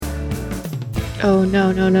Oh,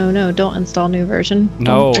 no, no, no, no. Don't install new version.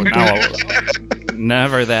 No,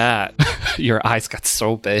 never that. Your eyes got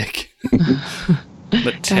so big.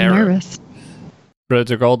 The terror. I'm nervous.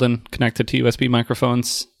 Roads are golden, connected to USB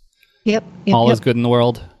microphones. Yep. All is good in the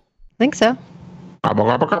world. I think so.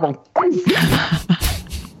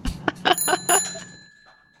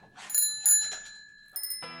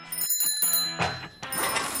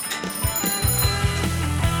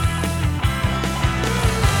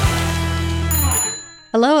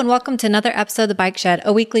 Hello and welcome to another episode of The Bike Shed,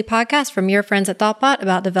 a weekly podcast from your friends at ThoughtBot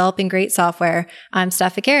about developing great software. I'm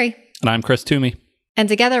Steph Carey. And I'm Chris Toomey. And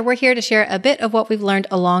together we're here to share a bit of what we've learned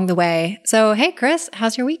along the way. So, hey, Chris,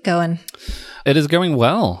 how's your week going? It is going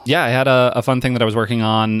well. Yeah, I had a fun thing that I was working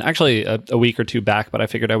on actually a week or two back, but I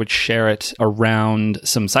figured I would share it around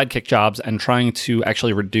some Sidekick jobs and trying to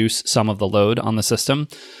actually reduce some of the load on the system.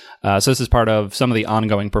 So this is part of some of the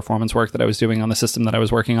ongoing performance work that I was doing on the system that I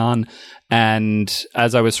was working on. And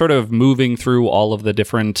as I was sort of moving through all of the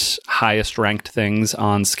different highest ranked things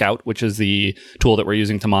on Scout, which is the tool that we're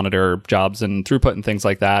using to monitor jobs and throughput and things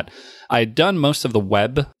like that, I'd done most of the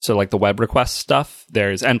web. So like the web request stuff,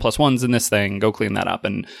 there's N+1s in this thing, go clean that up.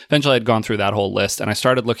 And eventually I'd gone through that whole list and I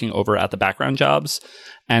started looking over at the background jobs.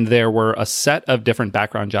 And there were a set of different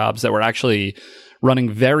background jobs that were actually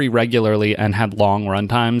running very regularly and had long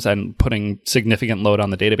runtimes and putting significant load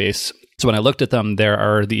on the database. So when I looked at them, there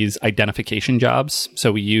are these identification jobs.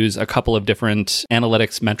 So we use a couple of different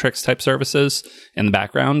analytics metrics type services in the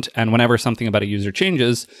background. And whenever something about a user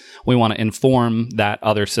changes, we want to inform that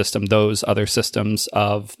other system, those other systems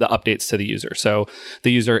of the updates to the user. So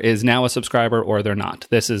the user is now a subscriber or they're not.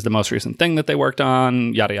 This is the most recent thing that they worked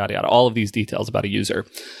on, yada, yada, yada, all of these details about a user.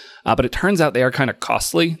 But it turns out they are kind of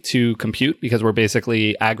costly to compute because we're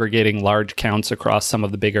basically aggregating large counts across some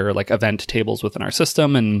of the bigger like event tables within our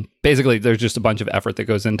system. And basically there's just a bunch of effort that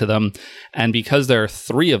goes into them. And because there are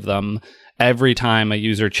 3 of them, every time a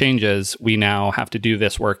user changes, we now have to do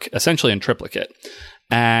this work essentially in triplicate.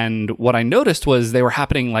 And what I noticed was they were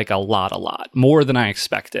happening like a lot, more than I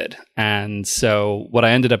expected. And so what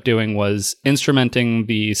I ended up doing was instrumenting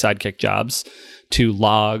the Sidekick jobs to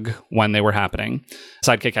log when they were happening.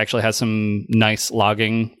 Sidekick actually has some nice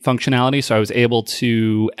logging functionality. So I was able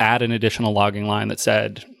to add an additional logging line that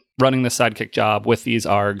said, running this Sidekick job with these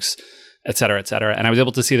args, et cetera, et cetera. And I was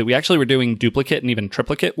able to see that we actually were doing duplicate and even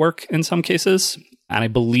triplicate work in some cases. And I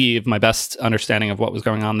believe my best understanding of what was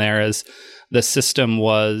going on there is the system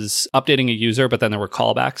was updating a user, but then there were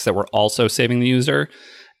callbacks that were also saving the user.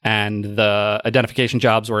 And the identification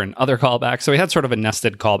jobs were in other callbacks. So we had sort of a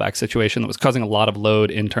nested callback situation that was causing a lot of load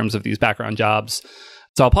in terms of these background jobs.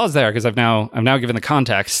 So I'll pause there because I've now given the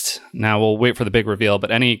context. Now we'll wait for the big reveal. But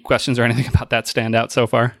any questions or anything about that stand out so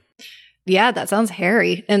far? Yeah, that sounds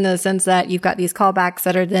hairy in the sense that you've got these callbacks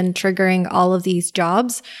that are then triggering all of these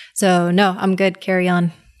jobs. So no, I'm good. Carry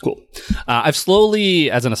on. Cool. I've slowly,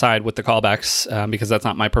 as an aside with the callbacks, because that's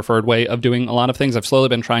not my preferred way of doing a lot of things, I've slowly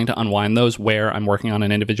been trying to unwind those where I'm working on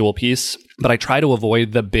an individual piece. But I try to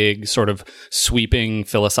avoid the big sort of sweeping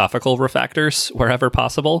philosophical refactors wherever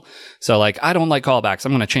possible. So like, I don't like callbacks.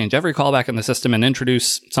 I'm going to change every callback in the system and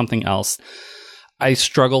introduce something else. I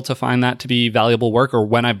struggle to find that to be valuable work, or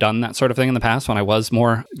when I've done that sort of thing in the past, when I was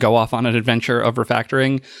more go off on an adventure of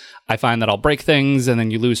refactoring, I find that I'll break things and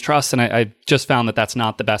then you lose trust. And I just found that that's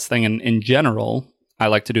not the best thing. And in general, I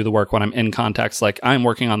like to do the work when I'm in context, like I'm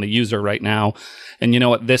working on the user right now. And you know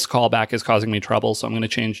what? This callback is causing me trouble. So I'm going to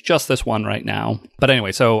change just this one right now. But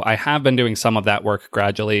anyway, so I have been doing some of that work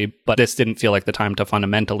gradually, but this didn't feel like the time to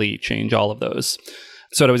fundamentally change all of those.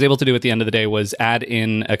 So what I was able to do at the end of the day was add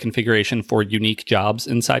in a configuration for unique jobs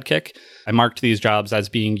in Sidekick. I marked these jobs as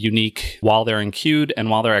being unique while they're enqueued and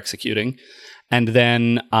while they're executing. And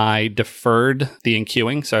then I deferred the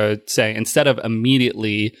enqueuing. So I'd say instead of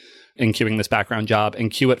immediately enqueuing this background job,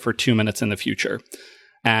 enqueue it for 2 minutes in the future.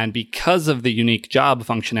 And because of the unique job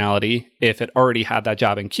functionality, if it already had that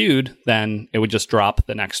job enqueued, then it would just drop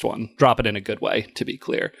the next one. Drop it in a good way, to be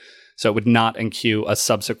clear. So it would not enqueue a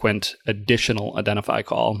subsequent additional identify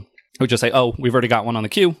call. It would just say, oh, we've already got one on the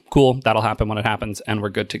queue. Cool. That'll happen when it happens. And we're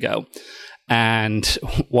good to go. And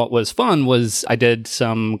what was fun was I did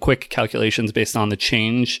some quick calculations based on the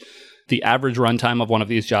change, the average runtime of one of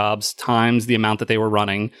these jobs times the amount that they were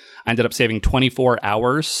running. I ended up saving 24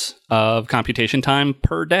 hours of computation time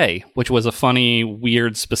per day, which was a funny,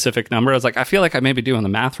 weird, specific number. I was like, I feel like I may be doing the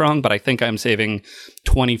math wrong, but I think I'm saving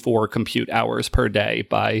 24 compute hours per day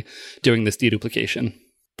by doing this deduplication.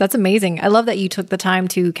 That's amazing. I love that you took the time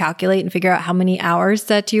to calculate and figure out how many hours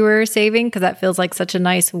that you were saving, because that feels like such a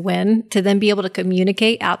nice win to then be able to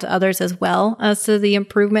communicate out to others as well as to the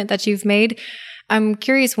improvement that you've made. I'm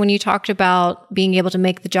curious, when you talked about being able to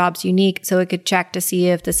make the jobs unique so it could check to see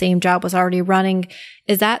if the same job was already running,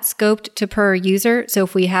 is that scoped to per user? So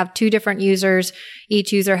if we have two different users,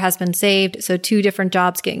 each user has been saved, so two different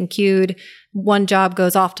jobs getting queued, one job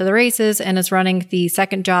goes off to the races and is running, the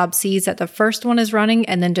second job sees that the first one is running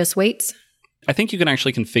and then just waits? I think you can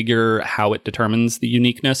actually configure how it determines the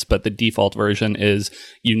uniqueness, but the default version is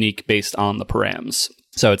unique based on the params.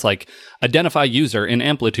 So it's like identify user in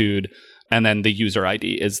amplitude, and then the user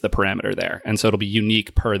ID is the parameter there. And so it'll be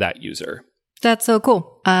unique per that user. That's so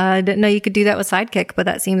cool. I didn't know you could do that with Sidekick, but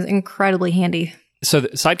that seems incredibly handy. So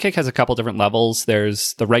Sidekick has a couple different levels.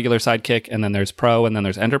 There's the regular Sidekick, and then there's Pro, and then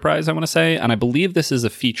there's Enterprise, I want to say. And I believe this is a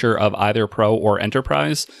feature of either Pro or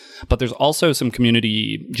Enterprise. But there's also some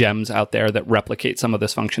community gems out there that replicate some of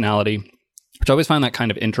this functionality, which I always find that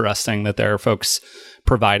kind of interesting, that there are folks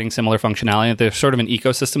providing similar functionality. There's sort of an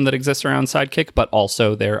ecosystem that exists around Sidekick, but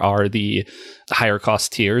also there are the higher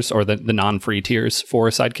cost tiers or the non-free tiers for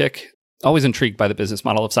Sidekick. Always intrigued by the business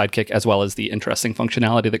model of Sidekick, as well as the interesting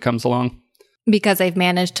functionality that comes along. Because they've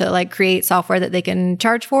managed to like create software that they can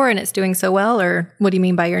charge for and it's doing so well? Or what do you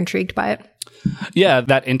mean by you're intrigued by it? Yeah,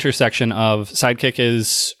 that intersection of Sidekick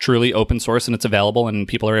is truly open source and it's available and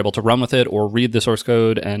people are able to run with it or read the source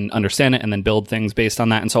code and understand it and then build things based on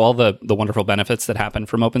that. And so all the wonderful benefits that happen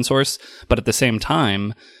from open source. But at the same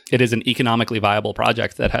time, it is an economically viable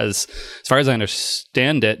project that has, as far as I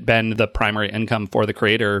understand it, been the primary income for the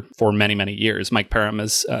creator for many, many years. Mike Parham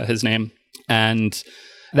is his name. And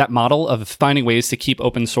that model of finding ways to keep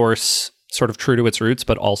open source sort of true to its roots,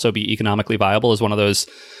 but also be economically viable is one of those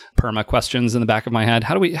perma questions in the back of my head.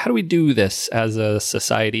 How do we do this as a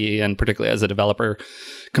society and particularly as a developer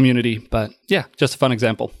community? But yeah, just a fun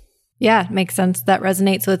example. Yeah, makes sense. That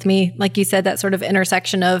resonates with me. Like you said, that sort of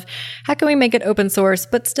intersection of how can we make it open source,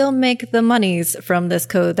 but still make the monies from this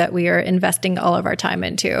code that we are investing all of our time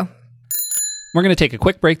into. We're going to take a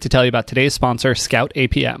quick break to tell you about today's sponsor, Scout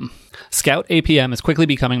APM. Scout APM is quickly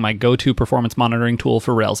becoming my go-to performance monitoring tool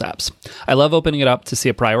for Rails apps. I love opening it up to see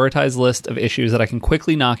a prioritized list of issues that I can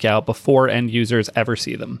quickly knock out before end users ever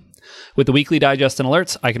see them. With the weekly digest and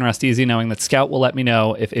alerts, I can rest easy knowing that Scout will let me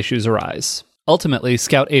know if issues arise. Ultimately,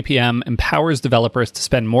 Scout APM empowers developers to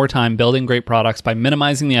spend more time building great products by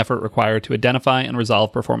minimizing the effort required to identify and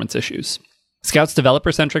resolve performance issues. Scout's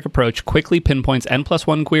developer-centric approach quickly pinpoints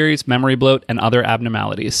N+1 queries, memory bloat, and other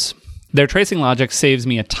abnormalities. Their tracing logic saves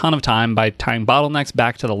me a ton of time by tying bottlenecks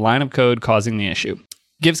back to the line of code causing the issue.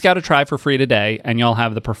 Give Scout a try for free today, and you'll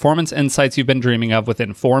have the performance insights you've been dreaming of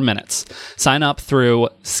within 4 minutes. Sign up through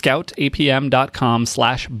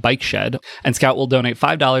scoutapm.com/bikeshed, and Scout will donate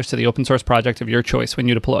 $5 to the open source project of your choice when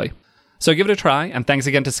you deploy. So give it a try, and thanks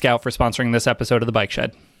again to Scout for sponsoring this episode of The Bike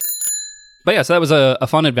Shed. But yeah, so that was a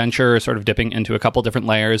fun adventure, sort of dipping into a couple different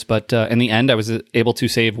layers. But in the end, I was able to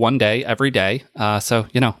save one day every day. So,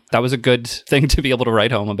 that was a good thing to be able to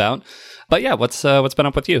write home about. But yeah, what's been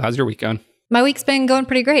up with you? How's your week going? My week's been going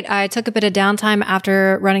pretty great. I took a bit of downtime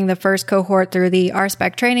after running the first cohort through the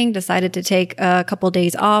RSpec training, decided to take a couple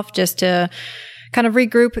days off just to kind of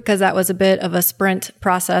regroup because that was a bit of a sprint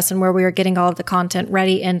process and where we were getting all of the content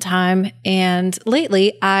ready in time. And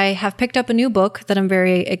lately I have picked up a new book that I'm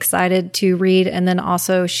very excited to read and then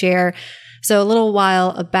also share. So a little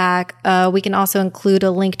while back, we can also include a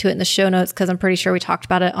link to it in the show notes because I'm pretty sure we talked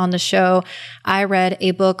about it on the show. I read a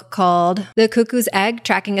book called The Cuckoo's Egg,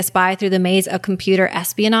 Tracking a Spy Through the Maze of Computer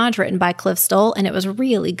Espionage, written by Cliff Stoll, and it was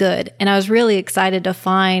really good. And I was really excited to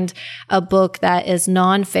find a book that is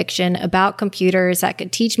nonfiction about computers that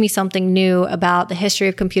could teach me something new about the history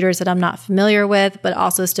of computers that I'm not familiar with, but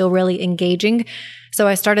also still really engaging. So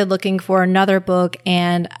I started looking for another book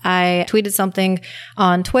and I tweeted something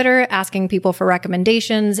on Twitter asking people for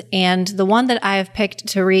recommendations. And the one that I have picked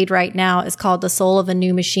to read right now is called The Soul of a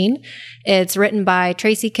New Machine. It's written by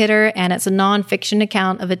Tracy Kidder and it's a nonfiction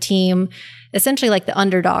account of a team, essentially like the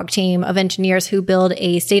underdog team of engineers who build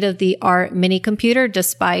a state-of-the-art mini computer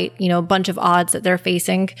despite, a bunch of odds that they're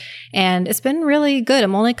facing. And it's been really good.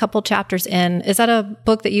 I'm only a couple chapters in. Is that a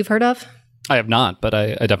book that you've heard of? I have not, but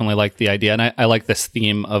I definitely like the idea. And I like this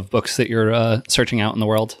theme of books that you're searching out in the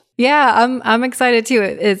world. Yeah, I'm excited too.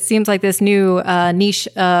 It seems like this new niche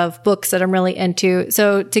of books that I'm really into.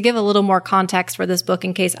 So to give a little more context for this book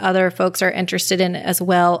in case other folks are interested in it as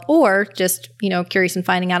well, or just, curious in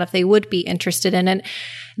finding out if they would be interested in it.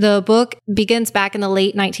 The book begins back in the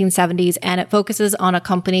late 1970s and it focuses on a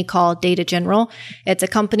company called Data General. It's a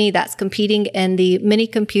company that's competing in the mini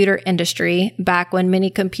computer industry back when mini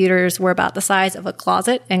computers were about the size of a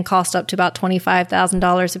closet and cost up to about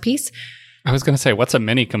 $25,000 a piece. I was going to say, what's a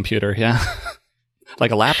mini computer? Yeah.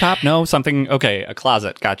 Like a laptop? No, something. Okay, a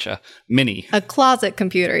closet. Gotcha. Mini. A closet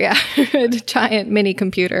computer, yeah. A giant mini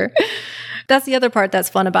computer. That's the other part that's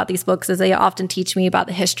fun about these books is they often teach me about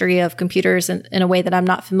the history of computers in a way that I'm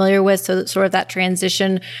not familiar with. So sort of that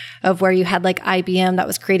transition of where you had like IBM that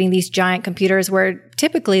was creating these giant computers where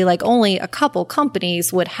typically like only a couple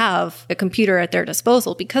companies would have a computer at their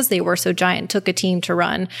disposal because they were so giant and took a team to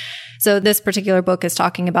run. So this particular book is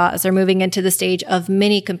talking about as they're moving into the stage of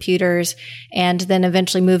mini computers and then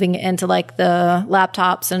eventually moving into like the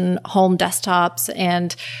laptops and home desktops.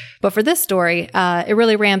 But for this story, it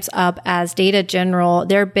really ramps up as Data General,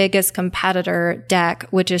 their biggest competitor, DEC,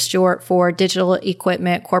 which is short for Digital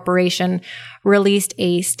Equipment Corporation, released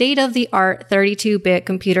a state-of-the-art 32-bit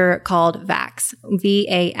computer called VAX,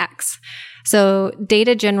 V-A-X. So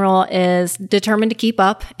Data General is determined to keep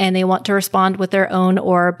up and they want to respond with their own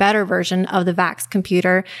or better version of the VAX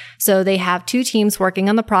computer. So they have two teams working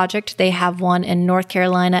on the project. They have one in North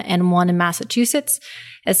Carolina and one in Massachusetts.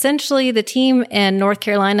 Essentially, the team in North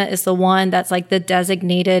Carolina is the one that's like the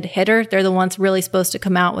designated hitter. They're the ones really supposed to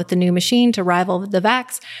come out with the new machine to rival the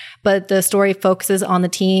VAX. But the story focuses on the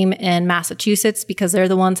team in Massachusetts because they're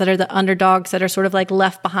the ones that are the underdogs that are sort of like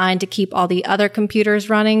left behind to keep all the other computers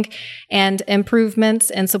running and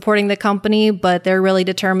improvements and supporting the company. But they're really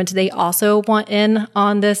determined. They also want in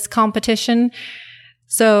on this competition.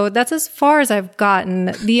 So that's as far as I've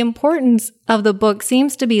gotten. The importance of the book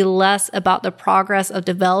seems to be less about the progress of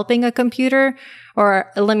developing a computer,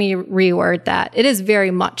 or let me reword that. It is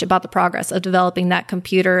very much about the progress of developing that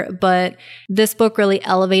computer, but this book really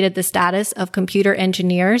elevated the status of computer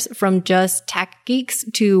engineers from just tech geeks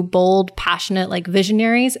to bold, passionate, like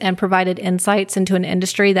visionaries, and provided insights into an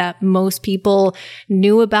industry that most people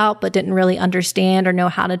knew about but didn't really understand or know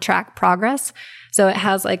how to track progress. So it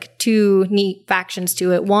has like two neat factions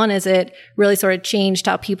to it. One is it really sort of changed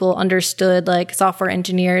how people understood like software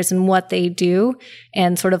engineers and what they do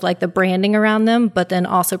and sort of like the branding around them, but then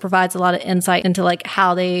also provides a lot of insight into like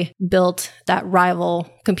how they built that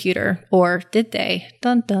rival computer. Or did they?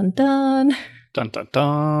 Dun, dun, dun. Dun, dun,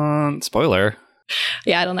 dun. Spoiler.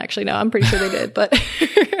 Yeah, I don't actually know. I'm pretty sure they did, but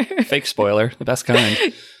fake spoiler, the best kind.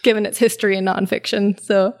 Given its history in nonfiction.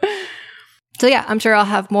 So yeah, I'm sure I'll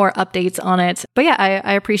have more updates on it. But yeah,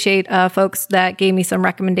 I appreciate folks that gave me some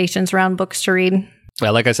recommendations around books to read.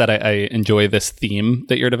 Well, like I said, I enjoy this theme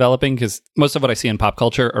that you're developing because most of what I see in pop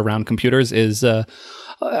culture around computers is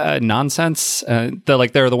nonsense.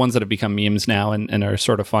 They're the ones that have become memes now and are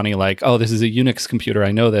sort of funny, like, oh, this is a Unix computer,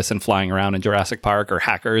 I know this, and flying around in Jurassic Park, or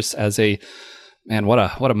hackers as a... Man, what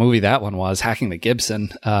a movie that one was, Hacking the Gibson.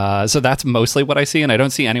 So that's mostly what I see, and I don't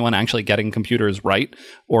see anyone actually getting computers right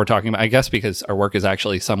or talking about, I guess because our work is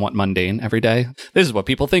actually somewhat mundane every day. This is what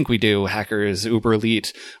people think we do, hackers, uber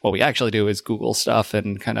elite. What we actually do is Google stuff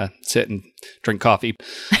and kind of sit and drink coffee.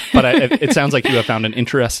 But it sounds like you have found an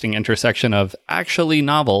interesting intersection of actually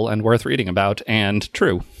novel and worth reading about and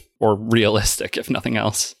true or realistic, if nothing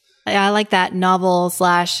else. I like that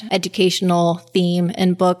novel/educational theme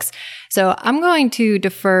in books. So I'm going to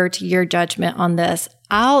defer to your judgment on this.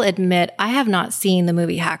 I'll admit I have not seen the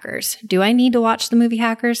movie Hackers. Do I need to watch the movie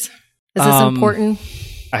Hackers? Is this important?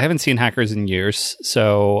 I haven't seen Hackers in years,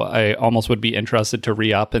 so I almost would be interested to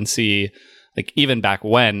re-up and see, like, even back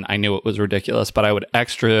when I knew it was ridiculous, but I would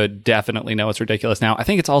extra definitely know it's ridiculous now. I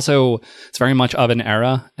think it's very much of an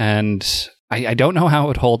era, and I don't know how it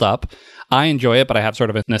would hold up. I enjoy it, but I have sort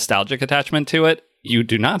of a nostalgic attachment to it. You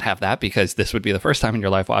do not have that because this would be the first time in your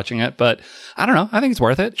life watching it, but I don't know. I think it's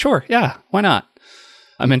worth it. Sure. Yeah. Why not?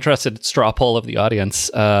 I'm interested, straw poll of the audience.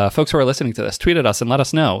 Folks who are listening to this, tweet at us and let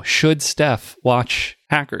us know. Should Steph watch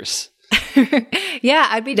Hackers? Yeah,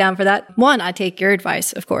 I'd be down for that. One, I take your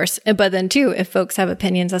advice, of course. But then two, if folks have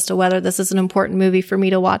opinions as to whether this is an important movie for me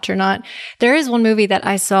to watch or not. There is one movie that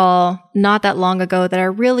I saw not that long ago that I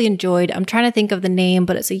really enjoyed. I'm trying to think of the name,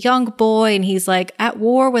 but it's a young boy and he's like at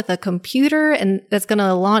war with a computer and that's going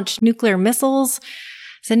to launch nuclear missiles.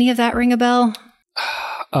 Does any of that ring a bell?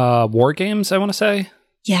 War Games, I want to say.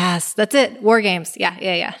 Yes, that's it. War Games.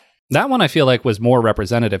 Yeah. That one I feel like was more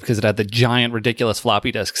representative because it had the giant, ridiculous floppy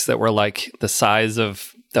disks that were like the size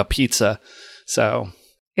of a pizza. So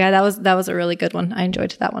yeah, that was a really good one. I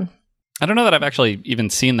enjoyed that one. I don't know that I've actually even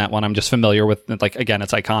seen that one. I'm just familiar with, like, again,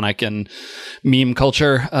 it's iconic and meme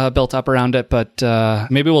culture built up around it. But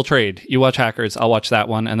maybe we'll trade. You watch Hackers, I'll watch that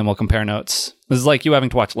one, and then we'll compare notes. This is like you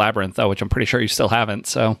having to watch Labyrinth, though, which I'm pretty sure you still haven't.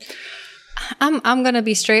 So I'm going to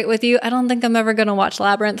be straight with you. I don't think I'm ever going to watch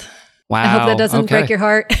Labyrinth. Wow. I hope that doesn't break your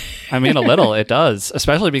heart. I mean, a little. It does,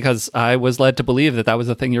 especially because I was led to believe that was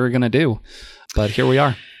the thing you were going to do. But here we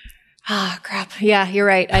are. Ah, crap. Yeah, you're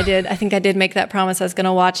right. I did. I think I did make that promise I was going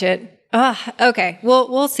to watch it. Okay. Well,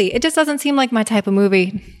 we'll see. It just doesn't seem like my type of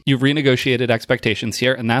movie. You've renegotiated expectations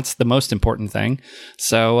here, and that's the most important thing.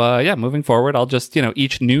 So, moving forward, I'll just,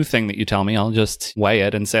 each new thing that you tell me, I'll just weigh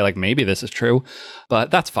it and say, like, maybe this is true,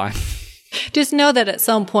 but that's fine. Just know that at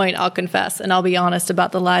some point I'll confess and I'll be honest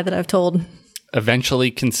about the lie that I've told.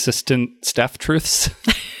 Eventually consistent Steph truths?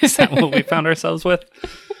 Is that what we found ourselves with?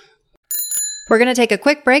 We're going to take a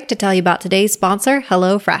quick break to tell you about today's sponsor,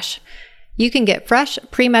 HelloFresh. You can get fresh,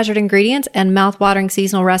 pre-measured ingredients and mouth-watering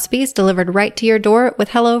seasonal recipes delivered right to your door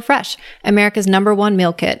with HelloFresh, America's #1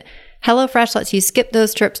 meal kit. HelloFresh lets you skip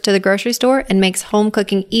those trips to the grocery store and makes home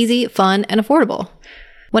cooking easy, fun, and affordable.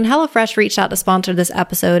 When HelloFresh reached out to sponsor this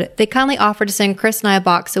episode, they kindly offered to send Chris and I a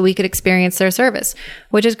box so we could experience their service,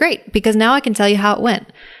 which is great because now I can tell you how it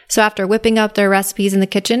went. So after whipping up their recipes in the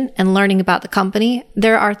kitchen and learning about the company,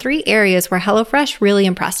 there are 3 areas where HelloFresh really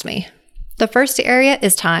impressed me. The first area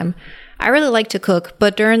is time. I really like to cook,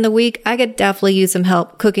 but during the week, I could definitely use some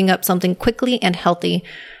help cooking up something quickly and healthy.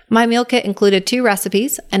 My meal kit included 2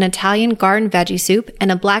 recipes, an Italian garden veggie soup, and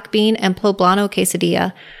a black bean and poblano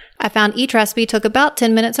quesadilla. I found each recipe took about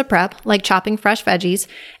 10 minutes of prep, like chopping fresh veggies,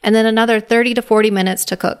 and then another 30 to 40 minutes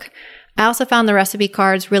to cook. I also found the recipe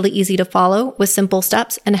cards really easy to follow with simple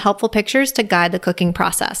steps and helpful pictures to guide the cooking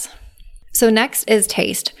process. So next is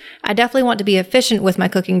taste. I definitely want to be efficient with my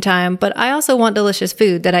cooking time, but I also want delicious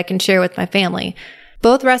food that I can share with my family.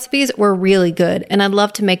 Both recipes were really good, and I'd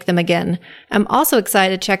love to make them again. I'm also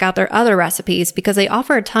excited to check out their other recipes because they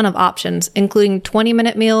offer a ton of options, including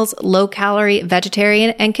 20-minute meals, low-calorie,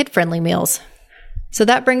 vegetarian, and kid-friendly meals. So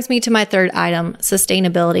that brings me to my third item,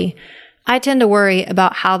 sustainability. I tend to worry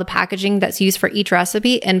about how the packaging that's used for each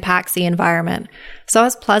recipe impacts the environment. So I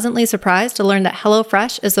was pleasantly surprised to learn that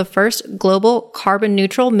HelloFresh is the first global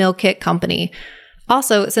carbon-neutral meal kit company.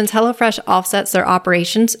 Also, since HelloFresh offsets their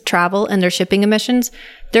operations, travel, and their shipping emissions,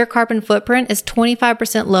 their carbon footprint is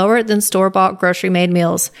 25% lower than store-bought grocery-made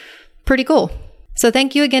meals. Pretty cool. So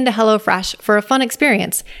thank you again to HelloFresh for a fun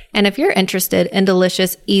experience. And if you're interested in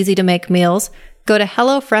delicious, easy-to-make meals, go to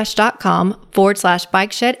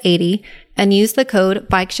HelloFresh.com/BikeShed80 and use the code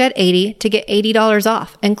BikeShed80 to get $80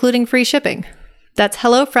 off, including free shipping. That's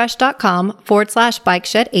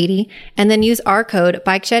HelloFresh.com/BikeShed80 and then use our code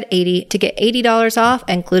BikeShed80 to get $80 off,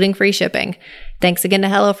 including free shipping. Thanks again to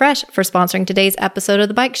HelloFresh for sponsoring today's episode of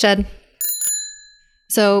The Bike Shed.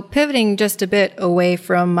 So pivoting just a bit away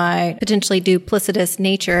from my potentially duplicitous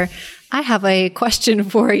nature, I have a question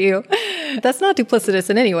for you. That's not duplicitous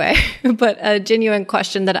in any way, but a genuine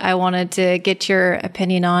question that I wanted to get your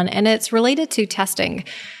opinion on, and it's related to testing.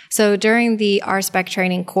 So during the RSpec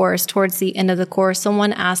training course, towards the end of the course,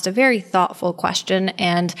 someone asked a very thoughtful question,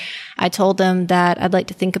 and I told them that I'd like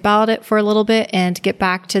to think about it for a little bit and get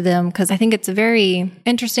back to them because I think it's a very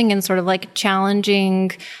interesting and sort of like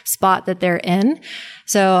challenging spot that they're in.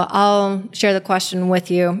 So I'll share the question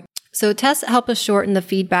with you. So tests help us shorten the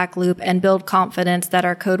feedback loop and build confidence that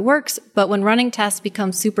our code works, but when running tests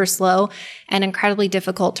becomes super slow and incredibly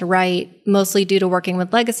difficult to write, mostly due to working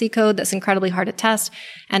with legacy code that's incredibly hard to test,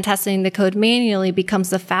 and testing the code manually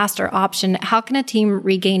becomes the faster option, how can a team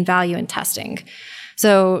regain value in testing?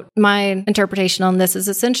 So my interpretation on this is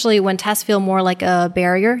essentially when tests feel more like a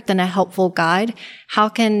barrier than a helpful guide, how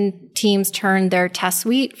can teams turn their test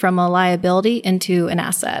suite from a liability into an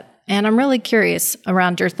asset? And I'm really curious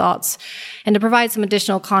around your thoughts. And to provide some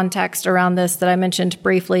additional context around this that I mentioned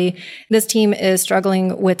briefly, this team is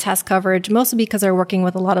struggling with test coverage, mostly because they're working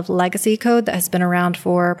with a lot of legacy code that has been around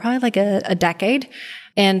for probably like a decade.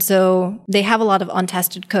 And so they have a lot of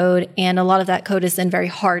untested code, and a lot of that code is then very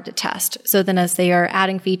hard to test. So then as they are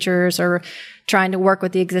adding features or trying to work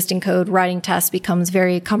with the existing code, writing tests becomes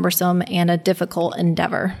very cumbersome and a difficult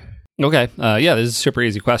endeavor. Okay. This is a super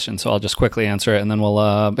easy question, so I'll just quickly answer it, and then we'll...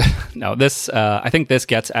 I think this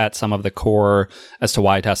gets at some of the core as to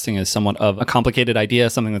why testing is somewhat of a complicated idea,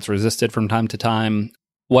 something that's resisted from time to time.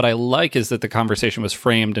 What I like is that the conversation was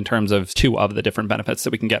framed in terms of 2 of the different benefits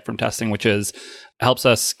that we can get from testing, which is helps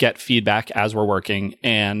us get feedback as we're working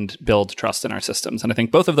and build trust in our systems. And I think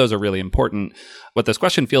both of those are really important. What this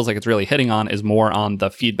question feels like it's really hitting on is more on the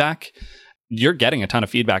feedback. You're getting a ton of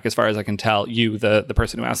feedback as far as I can tell. You, the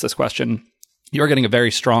person who asked this question, you're getting a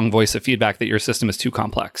very strong voice of feedback that your system is too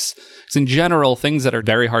complex. Because in general, things that are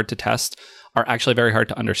very hard to test are actually very hard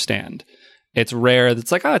to understand. It's rare that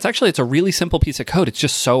it's like, it's a really simple piece of code. It's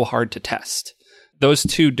just so hard to test. Those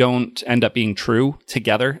 2 don't end up being true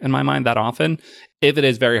together in my mind that often. If it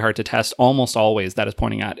is very hard to test, almost always that is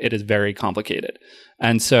pointing at it is very complicated.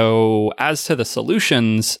 And so as to the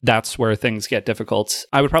solutions, that's where things get difficult.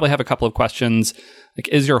 I would probably have a couple of questions. Like,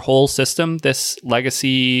 is your whole system this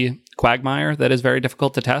legacy quagmire that is very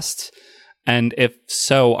difficult to test? And if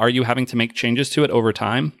so, are you having to make changes to it over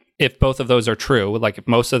time? If both of those are true, like if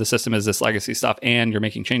most of the system is this legacy stuff and you're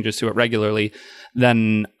making changes to it regularly,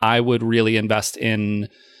 then I would really invest in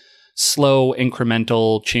slow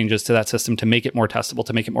incremental changes to that system to make it more testable,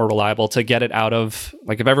 to make it more reliable, to get it out of,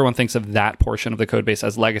 like, if everyone thinks of that portion of the code base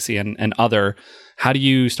as legacy and other, how do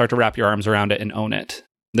you start to wrap your arms around it and own it?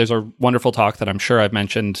 There's a wonderful talk that I'm sure I've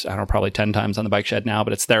mentioned, I don't know, probably 10 times on the Bike Shed now,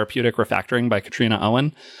 but it's Therapeutic Refactoring by Katrina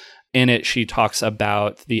Owen. In it, she talks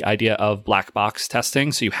about the idea of black box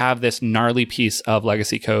testing. So you have this gnarly piece of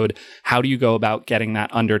legacy code. How do you go about getting that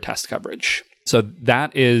under test coverage? So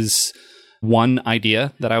that is one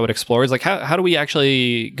idea that I would explore, is like, how do we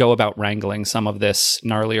actually go about wrangling some of this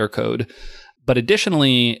gnarlier code? But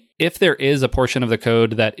additionally, if there is a portion of the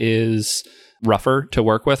code that is rougher to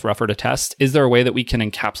work with, rougher to test, is there a way that we can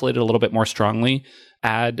encapsulate it a little bit more strongly,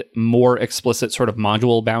 add more explicit sort of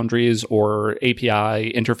module boundaries or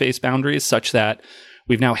API interface boundaries such that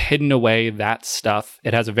we've now hidden away that stuff?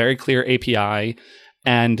 It has a very clear API,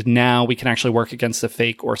 and now we can actually work against a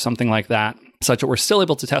fake or something like that, such that we're still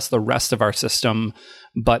able to test the rest of our system,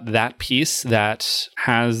 but that piece that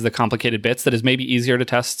has the complicated bits that is maybe easier to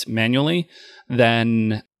test manually,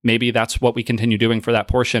 then maybe that's what we continue doing for that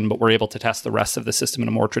portion, but we're able to test the rest of the system in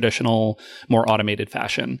a more traditional, more automated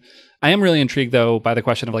fashion. I am really intrigued, though, by the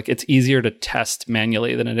question of, like, it's easier to test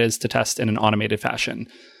manually than it is to test in an automated fashion.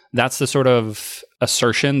 That's the sort of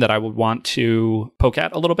assertion that I would want to poke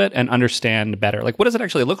at a little bit and understand better. Like, what does it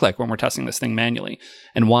actually look like when we're testing this thing manually?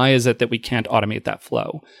 And why is it that we can't automate that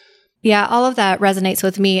flow? Yeah, all of that resonates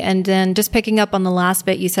with me. And then just picking up on the last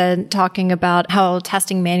bit you said, talking about how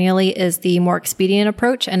testing manually is the more expedient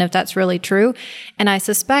approach, and if that's really true. And I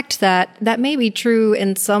suspect that that may be true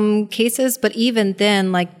in some cases, but even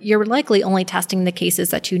then, like, you're likely only testing the cases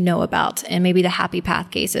that you know about and maybe the happy path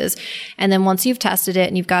cases. And then once you've tested it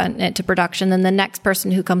and you've gotten it to production, then the next person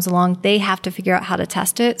who comes along, they have to figure out how to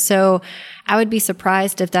test it. So I would be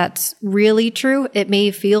surprised if that's really true. It may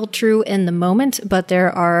feel true in the moment, but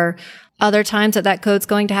there are other times that code's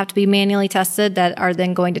going to have to be manually tested that are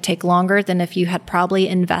then going to take longer than if you had probably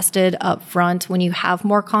invested up front when you have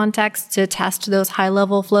more context to test those high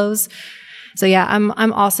level flows. So yeah,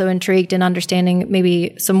 I'm also intrigued in understanding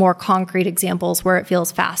maybe some more concrete examples where it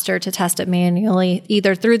feels faster to test it manually,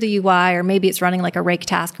 either through the UI or maybe it's running like a rake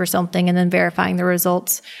task or something and then verifying the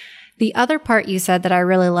results. The other part you said that I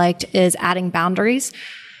really liked is adding boundaries.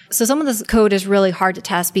 So some of this code is really hard to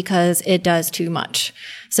test because it does too much.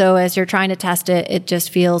 So as you're trying to test it, it just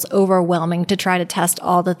feels overwhelming to try to test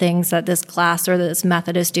all the things that this class or this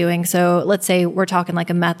method is doing. So let's say we're talking like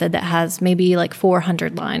a method that has maybe like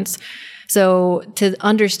 400 lines. So to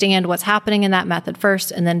understand what's happening in that method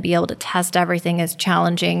first and then be able to test everything is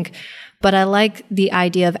challenging. But I like the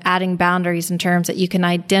idea of adding boundaries in terms that you can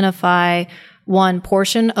identify one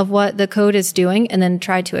portion of what the code is doing and then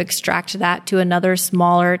try to extract that to another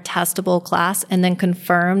smaller testable class and then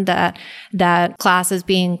confirm that that class is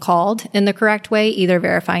being called in the correct way, either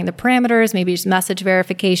verifying the parameters, maybe just message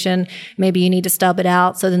verification, maybe you need to stub it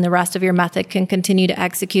out so then the rest of your method can continue to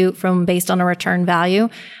execute from based on a return value.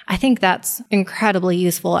 I think that's incredibly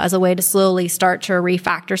useful as a way to slowly start to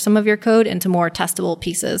refactor some of your code into more testable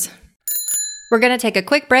pieces. We're going to take a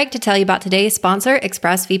quick break to tell you about today's sponsor,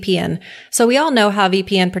 ExpressVPN. So we all know how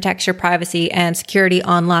VPN protects your privacy and security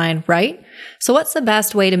online, right? So what's the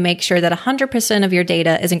best way to make sure that 100% of your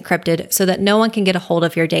data is encrypted so that no one can get a hold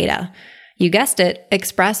of your data? You guessed it,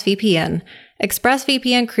 ExpressVPN.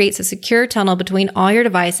 ExpressVPN creates a secure tunnel between all your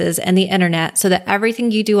devices and the internet so that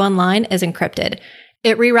everything you do online is encrypted.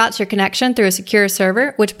 It reroutes your connection through a secure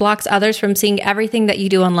server, which blocks others from seeing everything that you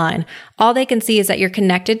do online. All they can see is that you're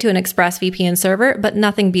connected to an ExpressVPN server, but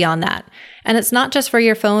nothing beyond that. And it's not just for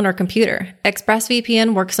your phone or computer.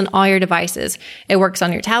 ExpressVPN works on all your devices. It works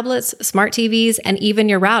on your tablets, smart TVs, and even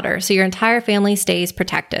your router, so your entire family stays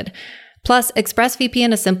protected. Plus,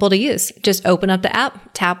 ExpressVPN is simple to use. Just open up the app,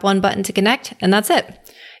 tap one button to connect, and that's it.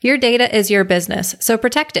 Your data is your business, so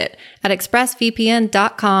protect it at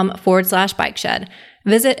expressvpn.com/bikeshed.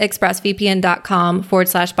 Visit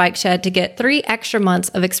expressvpn.com/bikeshed to get 3 extra months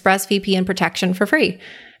of ExpressVPN protection for free.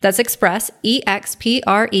 That's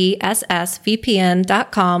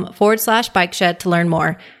expressvpn.com/bikeshed to learn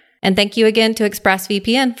more. And thank you again to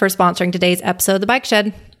ExpressVPN for sponsoring today's episode of The Bike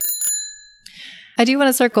Shed. I do want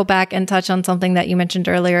to circle back and touch on something that you mentioned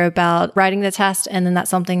earlier about writing the test. And then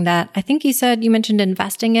that's something that I think you mentioned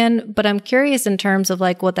investing in, but I'm curious in terms of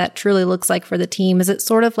like what that truly looks like for the team. Is it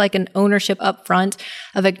sort of like an ownership upfront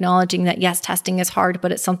of acknowledging that yes, testing is hard,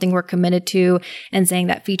 but it's something we're committed to, and saying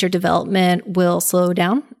that feature development will slow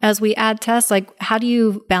down as we add tests? Like, how do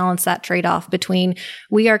you balance that trade-off between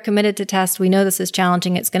we are committed to test, we know this is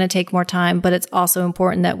challenging, it's going to take more time, but it's also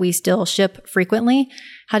important that we still ship frequently?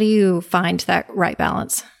 How do you find that right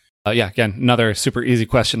balance? Again, another super easy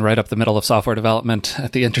question right up the middle of software development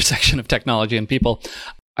at the intersection of technology and people.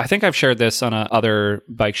 I think I've shared this on other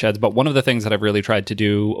bike sheds, but one of the things that I've really tried to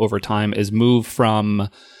do over time is move from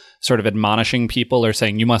sort of admonishing people or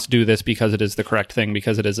saying you must do this because it is the correct thing,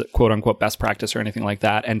 because it is a quote unquote best practice or anything like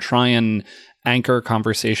that, and try and anchor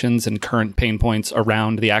conversations and current pain points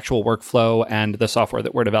around the actual workflow and the software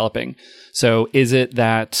that we're developing. So is it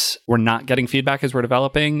that we're not getting feedback as we're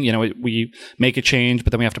developing? You know, we make a change,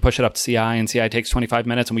 but then we have to push it up to CI, and CI takes 25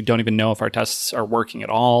 minutes and we don't even know if our tests are working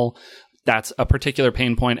at all. That's a particular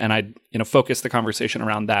pain point, and I focus the conversation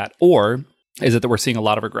around that. Or is it that we're seeing a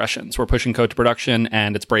lot of regressions? We're pushing code to production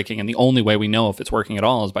and it's breaking, and the only way we know if it's working at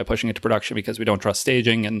all is by pushing it to production because we don't trust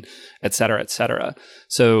staging, and et cetera, et cetera.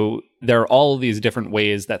 So there are all of these different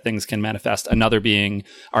ways that things can manifest. Another being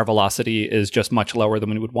our velocity is just much lower than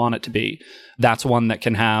we would want it to be. That's one that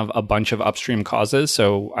can have a bunch of upstream causes.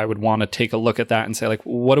 So I would want to take a look at that and say, like,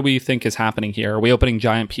 what do we think is happening here? Are we opening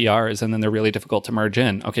giant PRs and then they're really difficult to merge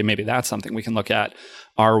in? Okay, maybe that's something we can look at.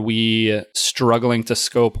 Are we struggling to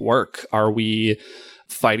scope work? Are we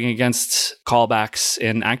fighting against callbacks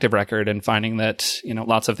in Active Record and finding that,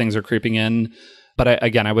 lots of things are creeping in? But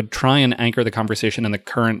I would try and anchor the conversation in the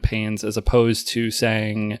current pains as opposed to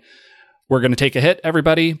saying, we're going to take a hit,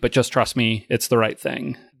 everybody, but just trust me, it's the right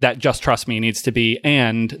thing. That just trust me needs to be,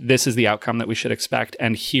 and this is the outcome that we should expect,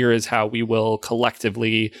 and here is how we will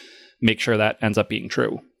collectively make sure that ends up being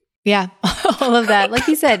true. Yeah, all of that. Like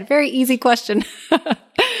you said, very easy question.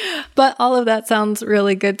 But all of that sounds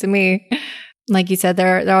really good to me. Like you said,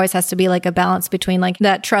 there always has to be like a balance between like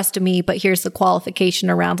that trust to me, but here's the qualification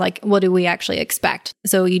around like, what do we actually expect?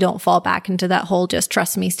 So you don't fall back into that whole just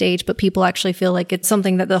trust me stage, but people actually feel like it's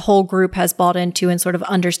something that the whole group has bought into and sort of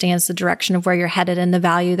understands the direction of where you're headed and the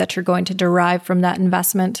value that you're going to derive from that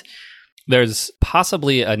investment. There's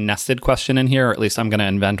possibly a nested question in here, or at least I'm going to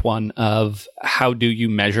invent one, of how do you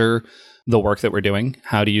measure the work that we're doing?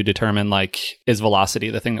 How do you determine, like, is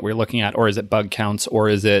velocity the thing that we're looking at, or is it bug counts, or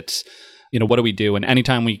is it, what do we do? And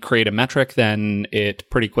anytime we create a metric, then it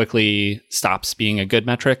pretty quickly stops being a good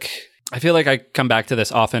metric. I feel like I come back to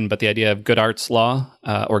this often, but the idea of Goodhart's law,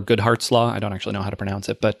 or Goodhart's law, I don't actually know how to pronounce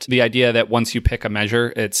it, but the idea that once you pick a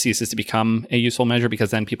measure, it ceases to become a useful measure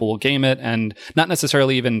because then people will game it, and not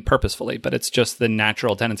necessarily even purposefully, but it's just the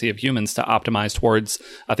natural tendency of humans to optimize towards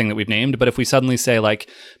a thing that we've named. But if we suddenly say like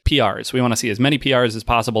PRs, we want to see as many PRs as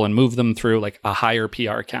possible and move them through like a higher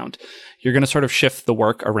PR count, you're going to sort of shift the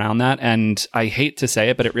work around that. And I hate to say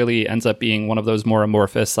it, but it really ends up being one of those more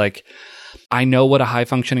amorphous, like, I know what a high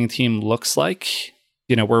functioning team looks like.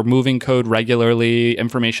 We're moving code regularly.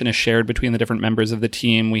 Information is shared between the different members of the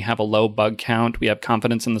team. We have a low bug count. We have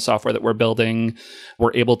confidence in the software that we're building.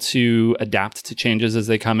 We're able to adapt to changes as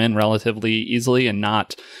they come in relatively easily and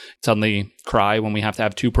not suddenly cry when we have to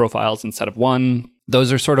have 2 profiles instead of 1.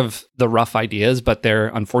 Those are sort of the rough ideas, but they're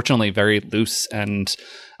unfortunately very loose. And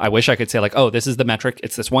I wish I could say like, oh, this is the metric.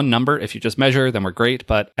 It's this one number. If you just measure, then we're great.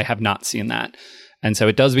 But I have not seen that. And so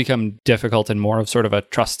it does become difficult and more of sort of a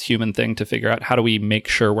trust human thing to figure out how do we make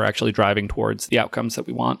sure we're actually driving towards the outcomes that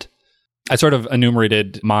we want. I sort of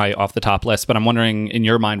enumerated my off the top list, but I'm wondering in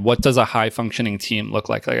your mind, what does a high functioning team look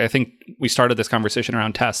like? Like, I think we started this conversation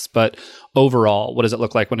around tests, but overall, what does it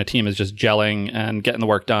look like when a team is just gelling and getting the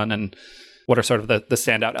work done? And what are sort of the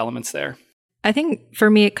standout elements there? I think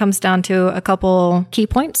for me, it comes down to a couple key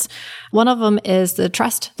points. One of them is the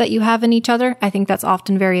trust that you have in each other. I think that's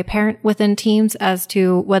often very apparent within teams as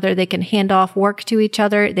to whether they can hand off work to each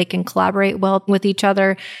other, they can collaborate well with each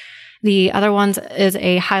other. The other ones is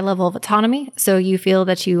a high level of autonomy. So you feel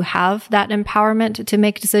that you have that empowerment to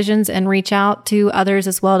make decisions and reach out to others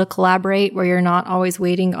as well to collaborate, where you're not always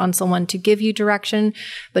waiting on someone to give you direction,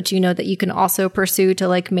 but you know that you can also pursue to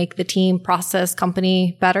like make the team, process,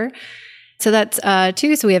 company better. So that's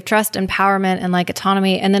 2. So we have trust, empowerment, and like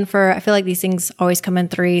autonomy. And then I feel like these things always come in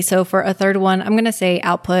 3. So for a third one, I'm going to say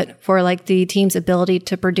output, for like the team's ability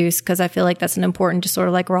to produce, because I feel like that's an important just sort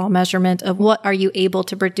of like raw measurement of what are you able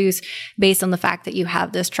to produce based on the fact that you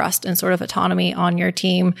have this trust and sort of autonomy on your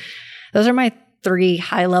team. Those are my 3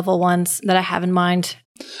 high level ones that I have in mind.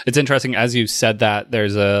 It's interesting, as you said that,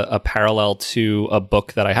 there's a parallel to a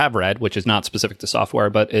book that I have read, which is not specific to software,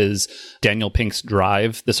 but is Daniel Pink's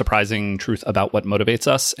Drive, The Surprising Truth About What Motivates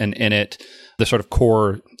Us. And in it, the sort of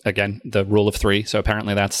core, again, the rule of three. So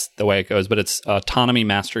apparently that's the way it goes, but it's autonomy,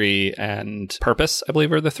 mastery, and purpose, I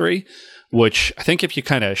believe, are the three, which I think if you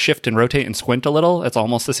kind of shift and rotate and squint a little, it's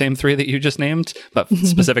almost the same three that you just named, but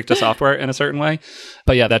specific to software in a certain way.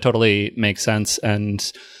 But yeah, that totally makes sense.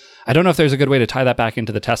 And I don't know if there's a good way to tie that back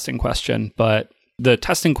into the testing question, but the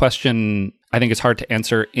testing question, I think, is hard to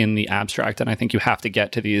answer in the abstract. And I think you have to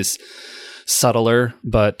get to these subtler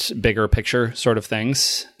but bigger picture sort of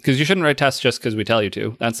things, because you shouldn't write tests just because we tell you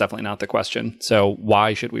to. That's definitely not the question. So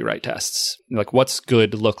why should we write tests? Like, what's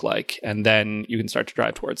good look like? And then you can start to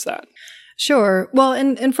drive towards that. Sure. Well,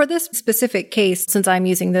 and for this specific case, since I'm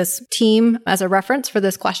using this team as a reference for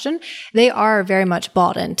this question, they are very much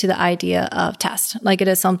bought into the idea of test. Like, it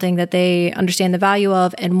is something that they understand the value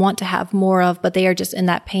of and want to have more of, but they are just in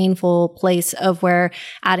that painful place of where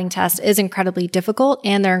adding tests is incredibly difficult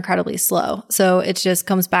and they're incredibly slow. So it just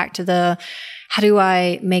comes back to the, how do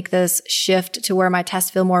I make this shift to where my tests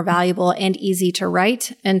feel more valuable and easy to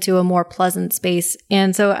write into a more pleasant space?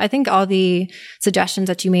 And so I think all the suggestions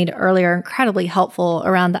that you made earlier are incredibly helpful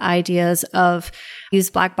around the ideas of use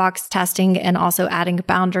black box testing and also adding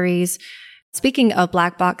boundaries. Speaking of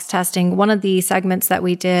black box testing, one of the segments that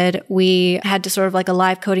we did, we had to sort of like a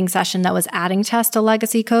live coding session that was adding tests to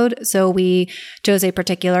legacy code. So we chose a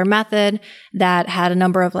particular method that had a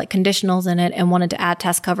number of like conditionals in it and wanted to add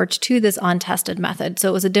test coverage to this untested method. So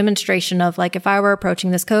it was a demonstration of like, if I were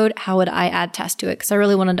approaching this code, how would I add tests to it? Because I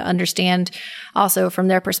really wanted to understand also from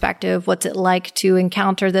their perspective, what's it like to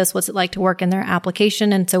encounter this? What's it like to work in their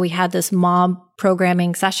application? And so we had this mob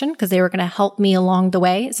programming session because they were going to help me along the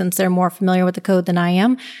way since they're more familiar with the code than I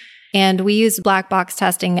am. And we used black box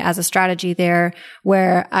testing as a strategy there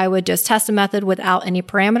where I would just test a method without any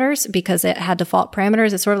parameters because it had default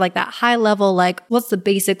parameters. It's sort of like that high level, like what's the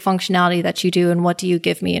basic functionality that you do and what do you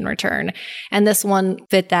give me in return? And this one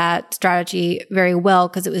fit that strategy very well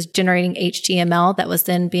because it was generating HTML that was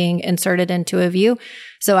then being inserted into a view.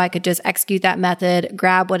 So I could just execute that method,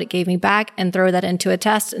 grab what it gave me back and throw that into a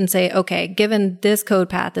test and say, okay, given this code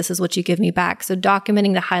path, this is what you give me back. So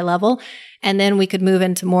documenting the high level. And then we could move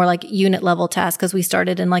into more like unit level tests because we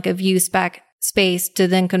started in like a view spec space to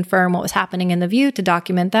then confirm what was happening in the view to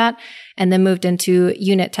document that, and then moved into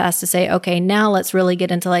unit tests to say, okay, now let's really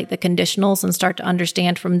get into like the conditionals and start to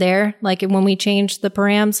understand from there, like when we change the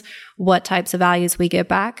params, what types of values we get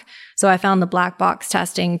back. So I found the black box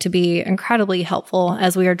testing to be incredibly helpful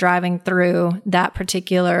as we are driving through that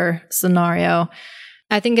particular scenario.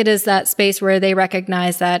 I think it is that space where they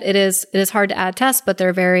recognize that it is hard to add tests, but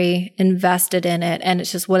they're very invested in it. And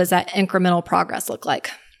it's just, what does that incremental progress look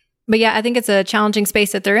like? But yeah, I think it's a challenging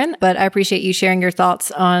space that they're in, but I appreciate you sharing your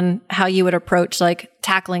thoughts on how you would approach like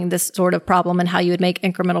tackling this sort of problem and how you would make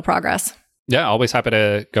incremental progress. Yeah, always happy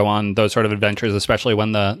to go on those sort of adventures, especially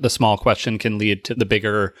when the small question can lead to the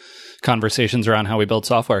bigger conversations around how we build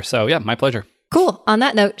software. So yeah, my pleasure. Cool. On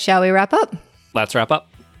that note, shall we wrap up? Let's wrap up.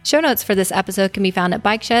 Show notes for this episode can be found at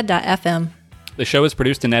bikeshed.fm. The show is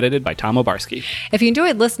produced and edited by Tom Obarski. If you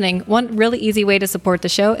enjoyed listening, one really easy way to support the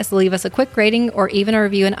show is to leave us a quick rating or even a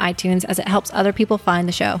review in iTunes, as it helps other people find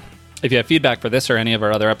the show. If you have feedback for this or any of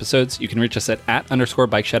our other episodes, you can reach us at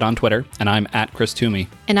 @_bikeshed on Twitter, and I'm at Chris Toomey.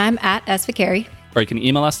 And I'm at @svicari. Or you can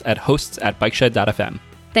email us at hosts@bikeshed.fm.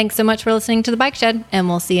 Thanks so much for listening to The Bike Shed, and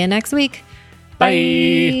we'll see you next week.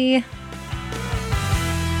 Bye.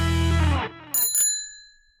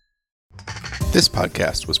 This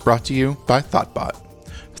podcast was brought to you by Thoughtbot.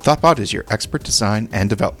 Thoughtbot is your expert design and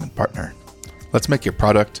development partner. Let's make your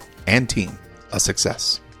product and team a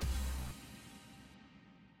success.